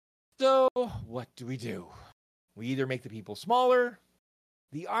 So what do? We either make the people smaller,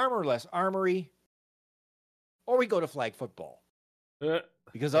 the armor less armory, or we go to flag football.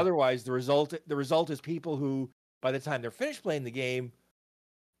 Because otherwise the result is people who, by the time they're finished playing the game,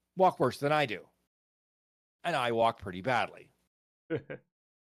 walk worse than I do. And I walk pretty badly.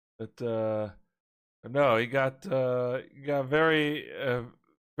 But no, you got very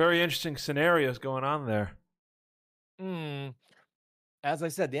Very interesting scenarios going on there. As I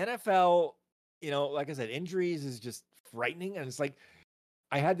said, the NFL, like I said, injuries is just frightening. And it's like,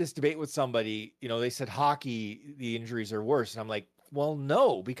 I had this debate with somebody, they said hockey, the injuries are worse. And I'm like, well,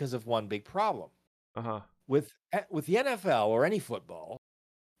 no, because of one big problem. Uh-huh. With the NFL or any football,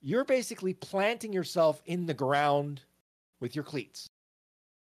 you're basically planting yourself in the ground with your cleats,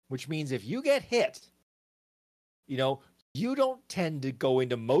 which means if you get hit, you don't tend to go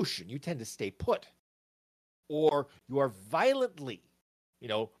into motion. You tend to stay put, or you are violently,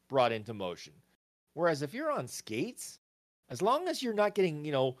 brought into motion. Whereas if you're on skates, as long as you're not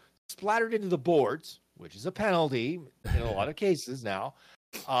getting, splattered into the boards, which is a penalty in a lot of cases now,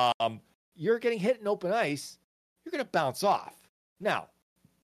 you're getting hit in open ice, you're going to bounce off. Now,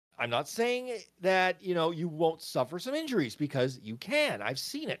 I'm not saying that, you won't suffer some injuries, because you can. I've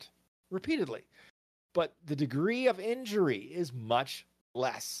seen it repeatedly. But the degree of injury is much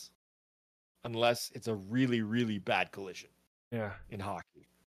less, unless it's a really, really bad collision. Yeah. In hockey.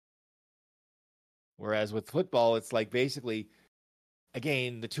 Whereas with football, it's like basically,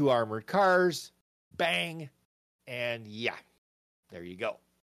 again, the two armored cars, bang, and yeah, there you go.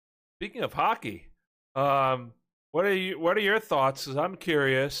 Speaking of hockey, what are your thoughts? Because I'm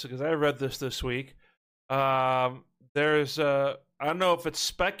curious, because I read this week. There's I don't know if it's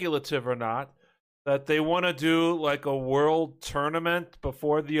speculative or not, that they want to do like a world tournament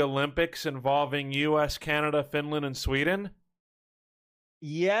before the Olympics involving U.S., Canada, Finland, and Sweden.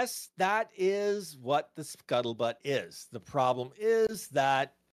 Yes, that is what the scuttlebutt is. The problem is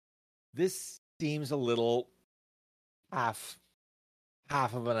that this seems a little half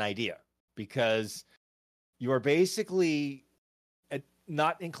of an idea, because you are basically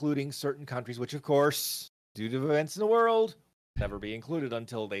not including certain countries, which of course, due to events in the world, never be included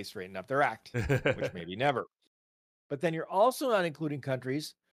until they straighten up their act, which maybe never. But then you're also not including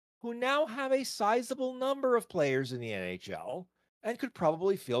countries who now have a sizable number of players in the NHL and could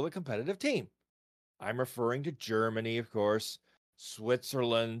probably field a competitive team. I'm referring to Germany, of course,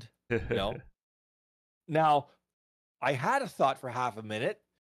 Switzerland, Now, I had a thought for half a minute.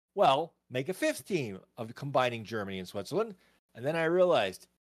 Well, make a fifth team of combining Germany and Switzerland. And then I realized,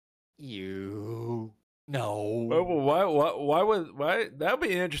 no. Why that would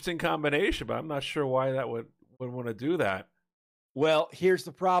be an interesting combination, but I'm not sure why that would want to do that. Well, here's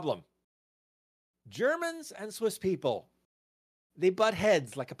the problem. Germans and Swiss people, they butt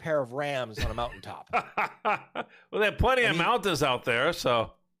heads like a pair of rams on a mountaintop. Well, there are plenty of mountains out there,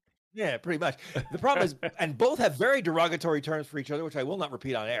 so. Yeah, pretty much. The problem is, and both have very derogatory terms for each other, which I will not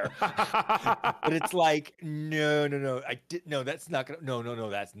repeat on air. But it's like, no, that's not gonna, no,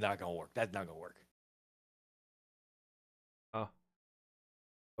 that's not gonna work. That's not gonna work.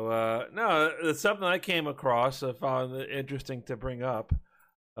 No, it's something I came across. I found it interesting to bring up.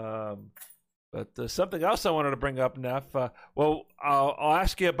 But something else I wanted to bring up, Neff. I'll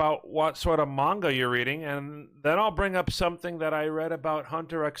ask you about what sort of manga you're reading, and then I'll bring up something that I read about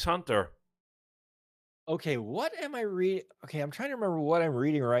Hunter x Hunter. Okay, what am I reading? Okay, I'm trying to remember what I'm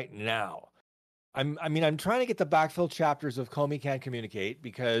reading right now. I'm trying to get the backfill chapters of Komi Can't Communicate,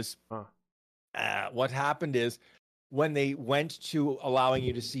 because what happened is, when they went to allowing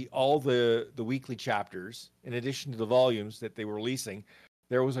you to see all the weekly chapters, in addition to the volumes that they were releasing,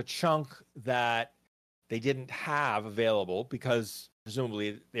 there was a chunk that they didn't have available, because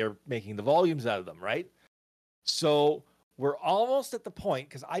presumably they're making the volumes out of them, right? So we're almost at the point,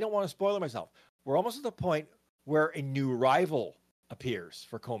 because I don't want to spoil it myself, we're almost at the point where a new rival appears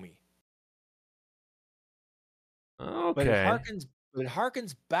for Komi. Okay. But it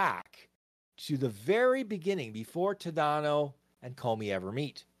harkens back to the very beginning, before Tadano and Komi ever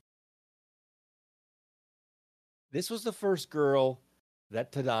meet. This was the first girl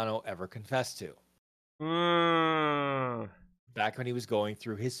that Tadano ever confessed to. Back when he was going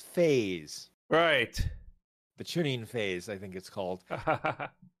through his phase. Right. The Chunin phase, I think it's called.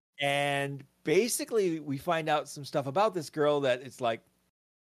 And basically, we find out some stuff about this girl that it's like,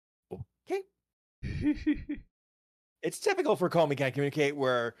 okay. It's typical for Komi Can't Communicate,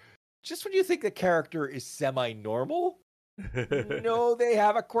 where just when you think the character is semi-normal, no, they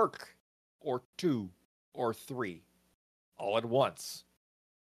have a quirk, or two, or three, all at once.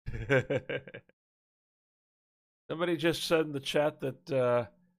 Somebody just said in the chat that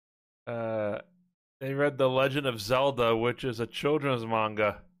they read The Legend of Zelda, which is a children's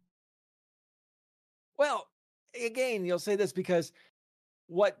manga. Well, again, you'll say this because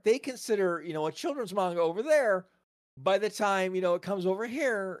what they consider, a children's manga over there, by the time, it comes over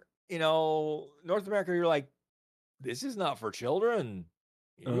here, North America, you're like, this is not for children.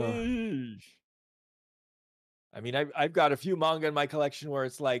 I mean, I've got a few manga in my collection where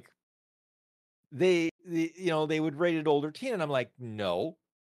it's like they would rate it older teen, and I'm like, no.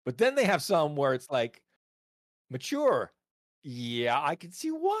 But then they have some where it's like mature. Yeah, I can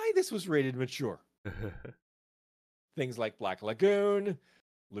see why this was rated mature. Things like Black Lagoon,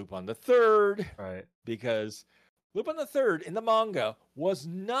 Lupin the Third, Right. because Lupin the Third in the manga was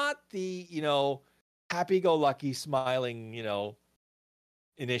not the happy-go-lucky, smiling,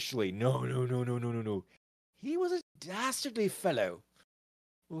 initially. No. He was a dastardly fellow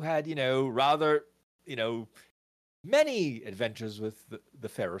who had, rather, many adventures with the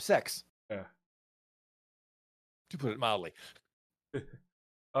fairer sex. Yeah. To put it mildly.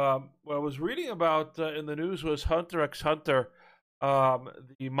 What I was reading about in the news was Hunter x Hunter.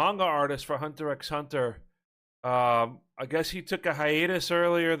 The manga artist for Hunter x Hunter, I guess he took a hiatus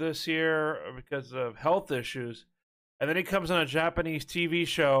earlier this year because of health issues. And then he comes on a Japanese TV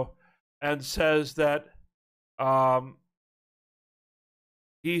show and says that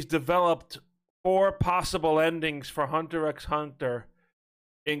he's developed 4 possible endings for Hunter x Hunter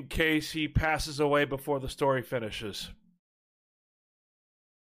in case he passes away before the story finishes.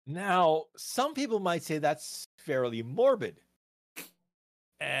 Now, some people might say that's fairly morbid.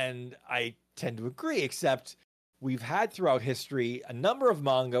 And I tend to agree, except we've had throughout history a number of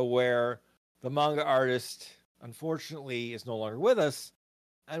manga where the manga artist, unfortunately, is no longer with us,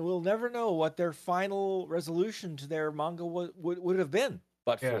 and we'll never know what their final resolution to their manga would have been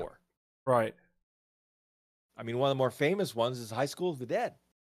for. Right. I mean, one of the more famous ones is High School of the Dead,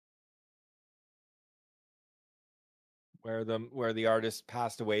 where the artist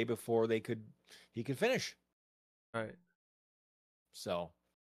passed away before he could finish. Right. So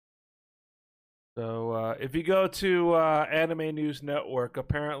if you go to Anime News Network,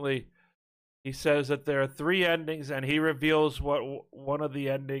 apparently he says that there are 3 endings, and he reveals what one of the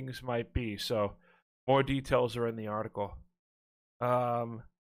endings might be. So more details are in the article.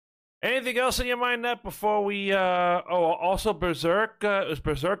 Anything else in your mind, Neff, before we... also Berserk. Is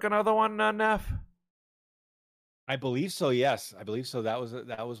Berserk another one, Neff? I believe so, yes. I believe so. That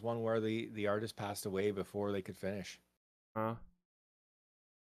was one where the artist passed away before they could finish.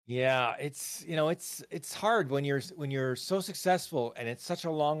 Yeah, it's hard when you're so successful and it's such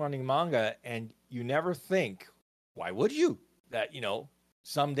a long-running manga, and you never think, why would you, that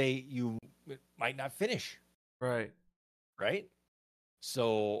someday you might not finish. Right.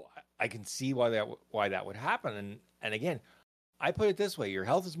 So I can see why that would happen. And again, I put it this way: your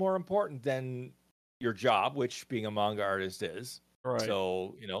health is more important than your job, which being a manga artist is. Right.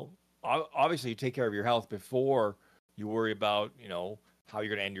 So obviously you take care of your health before you worry about how you're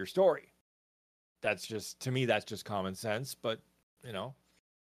going to end your story. That's just common sense. But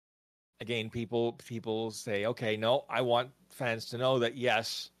again, people say, okay, no, I want fans to know that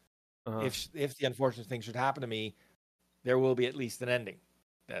yes, if the unfortunate thing should happen to me, there will be at least an ending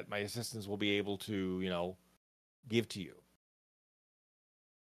that my assistants will be able to give to you.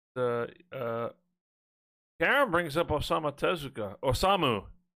 Karen brings up Osamu Tezuka. Osamu,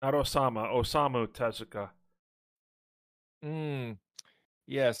 not Osama. Osamu Tezuka.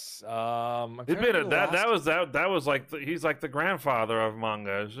 Yes. That was like he's like the grandfather of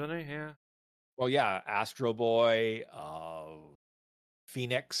manga, isn't he? Yeah. Well, yeah, Astro Boy,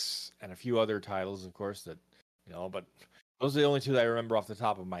 Phoenix, and a few other titles, of course, that but those are the only 2 that I remember off the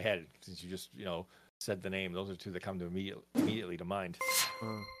top of my head. Since you just said the name, those are 2 that come to immediately to mind.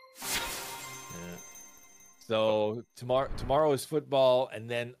 Yeah. So tomorrow is football, and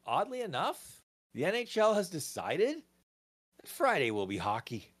then oddly enough, the NHL has decided that Friday will be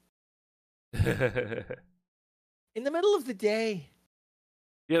hockey. In the middle of the day.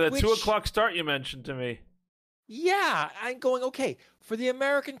 Yeah, the 2 o'clock start you mentioned to me. Yeah, I'm going, okay, for the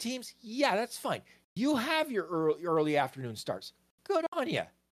American teams, yeah, that's fine. You have your early afternoon starts. Good on you.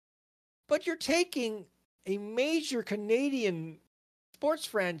 But you're taking a major Canadian sports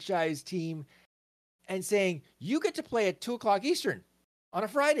franchise team and saying, you get to play at 2 o'clock Eastern on a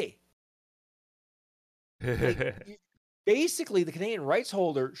Friday. Basically, the Canadian rights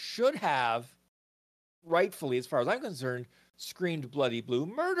holder should have, rightfully, as far as I'm concerned, screamed bloody blue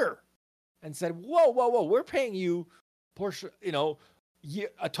murder and said, whoa, we're paying you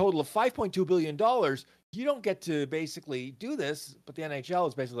a total of $5.2 billion. You don't get to basically do this. But the NHL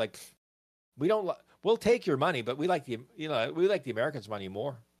is basically like, we'll take your money, but we like the Americans' money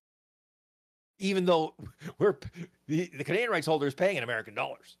more. Even though the Canadian rights holder is paying in American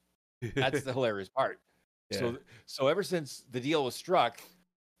dollars. That's the hilarious part. Yeah. So ever since the deal was struck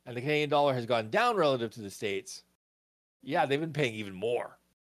and the Canadian dollar has gone down relative to the States, yeah, they've been paying even more.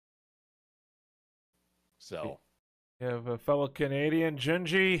 So you have a fellow Canadian,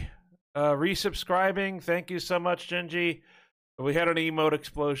 Junji. Resubscribing. Thank you so much, Gingy. We had an emote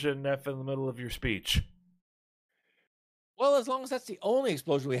explosion, Neff, in the middle of your speech. Well, as long as that's the only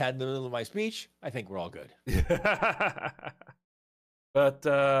explosion we had in the middle of my speech, I think we're all good. But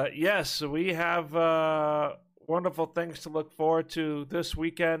yes, we have wonderful things to look forward to this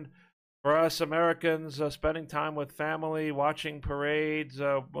weekend. For us Americans, spending time with family, watching parades,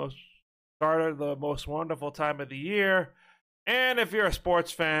 start of the most wonderful time of the year. And if you're a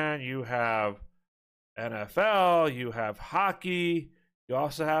sports fan, you have NFL, you have hockey, you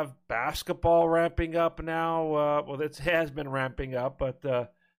also have basketball ramping up now. Well, it has been ramping up, but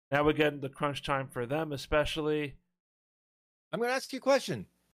now we're getting the crunch time for them, especially. I'm going to ask you a question.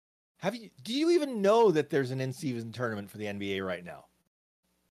 Do you even know that there's an in-season tournament for the NBA right now?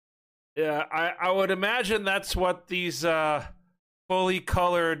 Yeah, I would imagine that's what these fully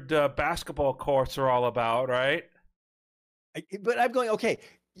colored basketball courts are all about, right? But I'm going, okay,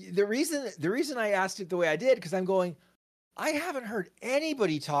 the reason I asked it the way I did, because I'm going, I haven't heard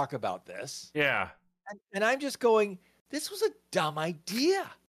anybody talk about this. Yeah. And I'm just going, this was a dumb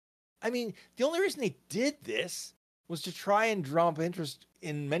idea. I mean, the only reason they did this was to try and drum up interest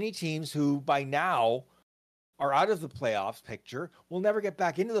in many teams who by now are out of the playoffs picture, will never get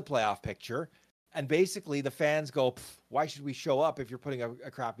back into the playoff picture. And basically the fans go, why should we show up if you're putting a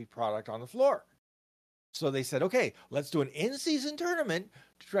crappy product on the floor? So they said, okay, let's do an in-season tournament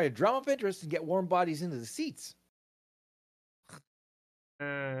to try to drum up interest and get warm bodies into the seats.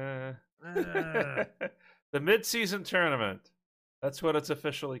 The mid-season tournament. That's what it's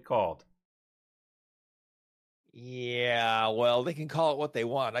officially called. Yeah, well, they can call it what they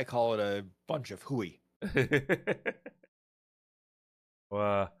want. I call it a bunch of hooey.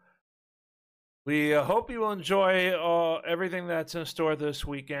 Well, we hope you will enjoy everything that's in store this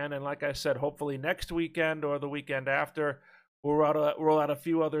weekend. And like I said, hopefully next weekend or the weekend after, we'll roll out a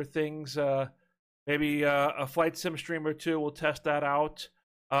few other things. Maybe a flight sim stream or two. We'll test that out.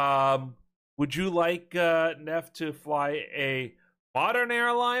 Would you like, Neff, to fly a modern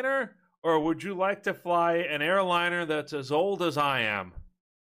airliner? Or would you like to fly an airliner that's as old as I am?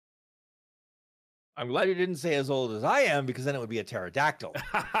 I'm glad you didn't say as old as I am, because then it would be a pterodactyl.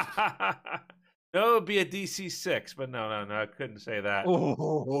 No, it would be a DC-6, but no, I couldn't say that.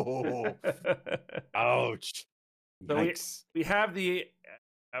 Oh, ouch. So we have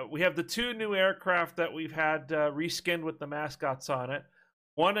the two new aircraft that we've had reskinned with the mascots on it.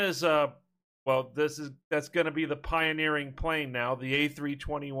 One is that's going to be the pioneering plane now, the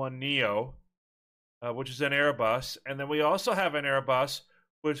A321neo, which is an Airbus, and then we also have an Airbus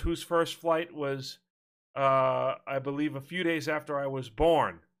whose first flight was, I believe, a few days after I was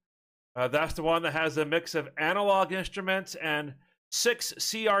born. That's the one that has a mix of analog instruments and 6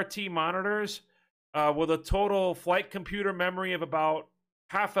 CRT monitors with a total flight computer memory of about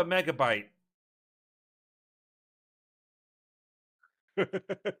 0.5 megabyte.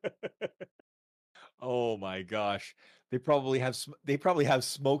 Oh my gosh. They probably have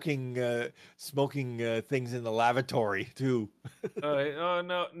smoking things in the lavatory too.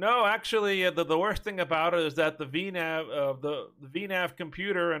 No. Actually, the worst thing about it is that the VNav, the VNav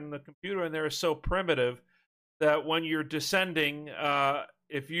computer and the computer in there is so primitive that when you're descending,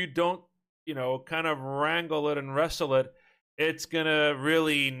 if you don't, kind of wrangle it and wrestle it, it's gonna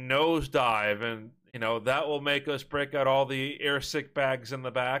really nosedive, and that will make us break out all the air sick bags in the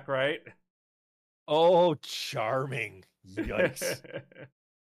back, right? Oh, charming. Yikes.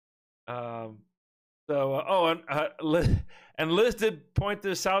 And Liz did point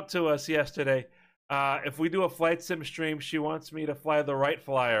this out to us yesterday. If we do a flight sim stream, she wants me to fly the Wright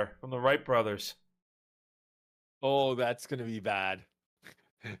Flyer from the Wright brothers. Oh, that's going to be bad.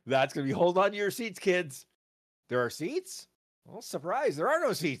 That's going to be, hold on to your seats, kids. There are seats? Well, surprise, there are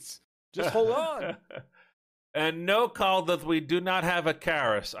no seats. Just hold on. And no, call that we do not have a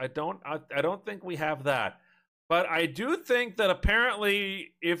Karis. I don't think we have that. But I do think that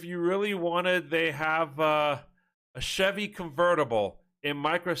apparently, if you really wanted, they have a Chevy convertible in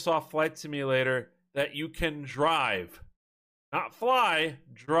Microsoft Flight Simulator that you can drive. Not fly,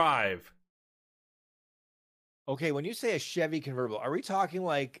 drive. Okay, when you say a Chevy convertible, are we talking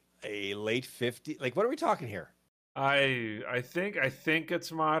like a late 50s? Like, what are we talking here? I think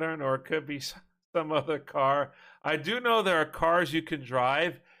it's modern, or it could be some other car. I do know there are cars you can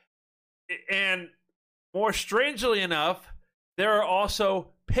drive, and more strangely enough, there are also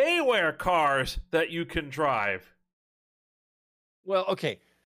payware cars that you can drive. Well, okay,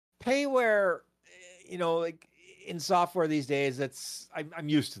 payware, like in software these days, I'm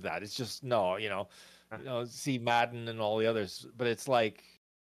used to that. It's just see Madden and all the others, but it's like,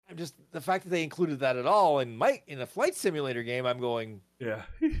 just the fact that they included that at all in a flight simulator game, I'm going, Yeah.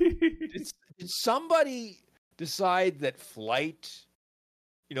 did somebody decide that flight,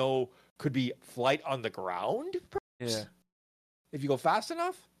 could be flight on the ground? Perhaps? Yeah. If you go fast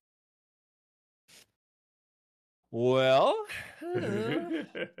enough? Well,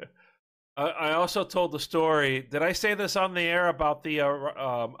 I also told the story. Did I say this on the air about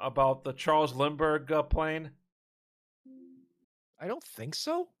the Charles Lindbergh plane? I don't think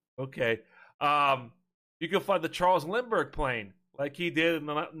so. Okay. You can fly the Charles Lindbergh plane like he did in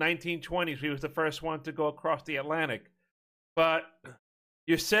the 1920s. He was the first one to go across the Atlantic. But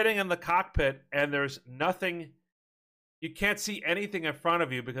you're sitting in the cockpit and there's nothing. You can't see anything in front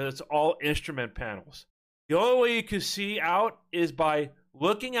of you because it's all instrument panels. The only way you can see out is by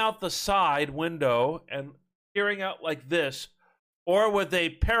looking out the side window and peering out like this, or with a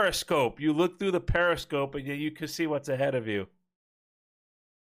periscope. You look through the periscope and you can see what's ahead of you.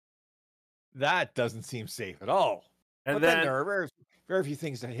 That doesn't seem safe at all. And but then there are very, very few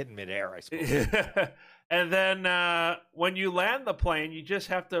things that hit in midair, I suppose. And then when you land the plane, you just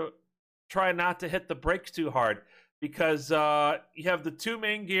have to try not to hit the brakes too hard because you have the two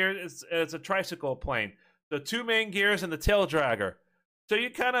main gears. It's a tricycle plane. The two main gears and the tail dragger. So you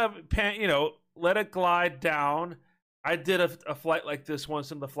kind of, let it glide down. I did a flight like this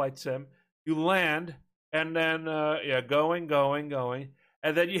once in the flight sim. You land, and then, going.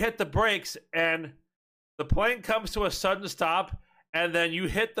 And then you hit the brakes, and the plane comes to a sudden stop, and then you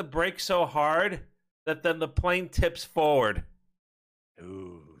hit the brakes so hard that then the plane tips forward.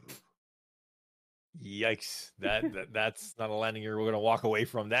 Ooh. Yikes. That's not a landing you're going to walk away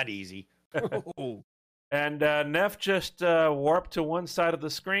from that easy. And Neff just warped to one side of the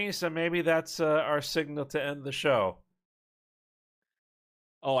screen, so maybe that's our signal to end the show.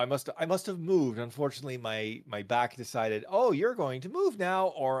 Oh, I must have moved. Unfortunately, my back decided, oh, you're going to move now,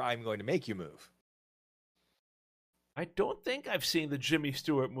 or I'm going to make you move. I don't think I've seen the Jimmy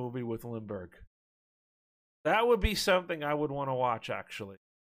Stewart movie with Lindbergh. That would be something I would want to watch, actually.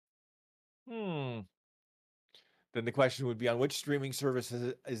 Then the question would be, on which streaming service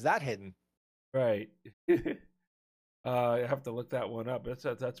is that hidden? Right. I have to look that one up.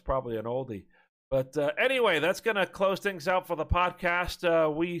 That's probably an oldie. But anyway, that's going to close things out for the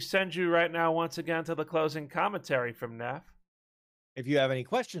podcast. We send you right now once again to the closing commentary from Neff. If you have any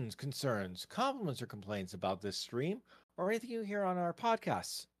questions, concerns, compliments, or complaints about this stream or anything you hear on our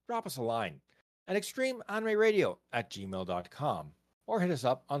podcasts, drop us a line at extremeanimeradio@gmail.com or hit us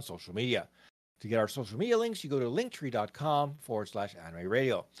up on social media. To get our social media links, you go to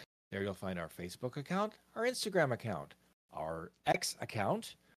linktree.com/animeradio. There you'll find our Facebook account, our Instagram account, our X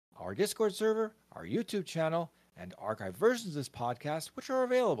account, our Discord server, our YouTube channel, and archived versions of this podcast, which are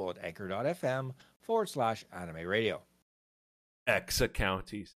available at anchor.fm/animeradio. X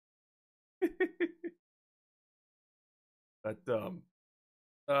accounties. But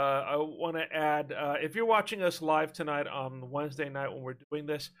I want to add, if you're watching us live tonight on Wednesday night when we're doing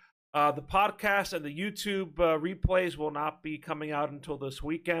this, the podcast and the YouTube replays will not be coming out until this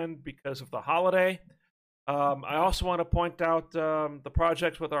weekend because of the holiday. I also want to point out the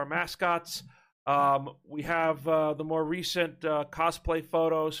projects with our mascots. We have the more recent cosplay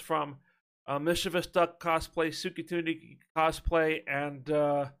photos from Mischievous Duck cosplay, Sukituni cosplay, and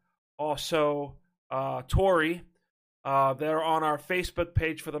also Tori. They're on our Facebook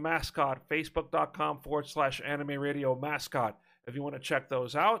page for the mascot, facebook.com/anime radio mascot, if you want to check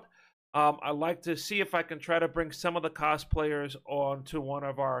those out. I'd like to see if I can try to bring some of the cosplayers onto one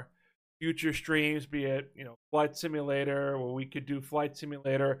of our future streams, be it, Flight Simulator, where we could do Flight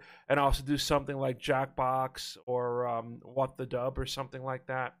Simulator and also do something like Jackbox or What the Dub or something like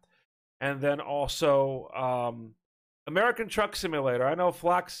that. And then also American Truck Simulator. I know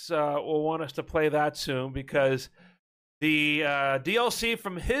Flax will want us to play that soon because the DLC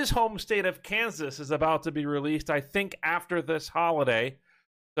from his home state of Kansas is about to be released, I think, after this holiday.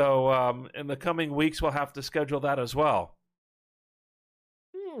 So in the coming weeks, we'll have to schedule that as well.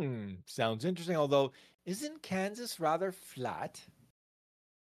 Sounds interesting, although isn't Kansas rather flat?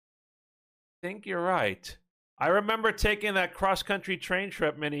 I think you're right. I remember taking that cross-country train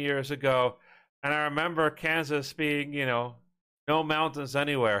trip many years ago, and I remember Kansas being, no mountains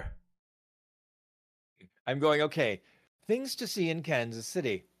anywhere. I'm going, okay, things to see in Kansas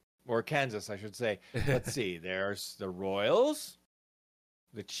City, or Kansas, I should say. Let's see, there's the Royals,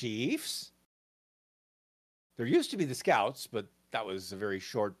 the Chiefs. There used to be the Scouts, but that was a very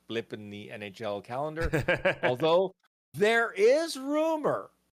short blip in the NHL calendar. Although there is rumor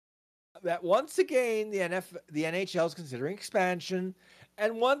that once again the NHL is considering expansion,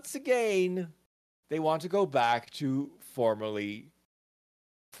 and once again they want to go back to former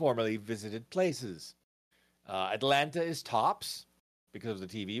formerly visited places. Atlanta is tops because of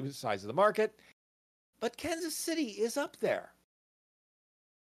the TV size of the market, but Kansas City is up there.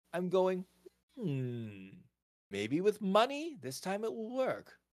 I'm going, maybe with money, this time it will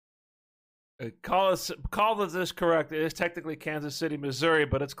work. Call this correct. It is technically Kansas City, Missouri,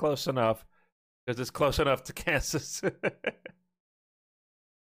 but it's close enough because it's close enough to Kansas.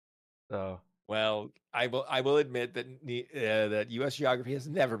 So, well, I will admit that that U.S. geography has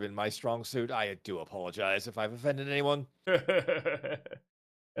never been my strong suit. I do apologize if I've offended anyone.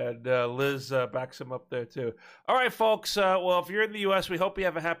 And Liz backs him up there too. All right, folks. Well, if you're in the U.S., we hope you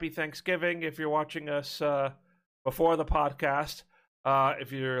have a happy Thanksgiving. If you're watching us before the podcast.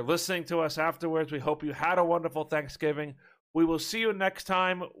 If you're listening to us afterwards, we hope you had a wonderful Thanksgiving. We will see you next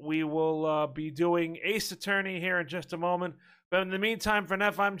time. We will be doing Ace Attorney here in just a moment. But in the meantime, for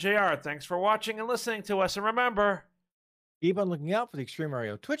Neff, I'm JR. Thanks for watching and listening to us. And remember, keep on looking out for the Extreme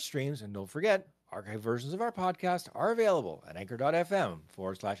Mario Twitch streams. And don't forget, archive versions of our podcast are available at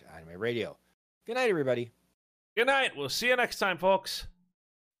anchor.fm/anime radio. Good night, everybody. Good night. We'll see you next time, folks.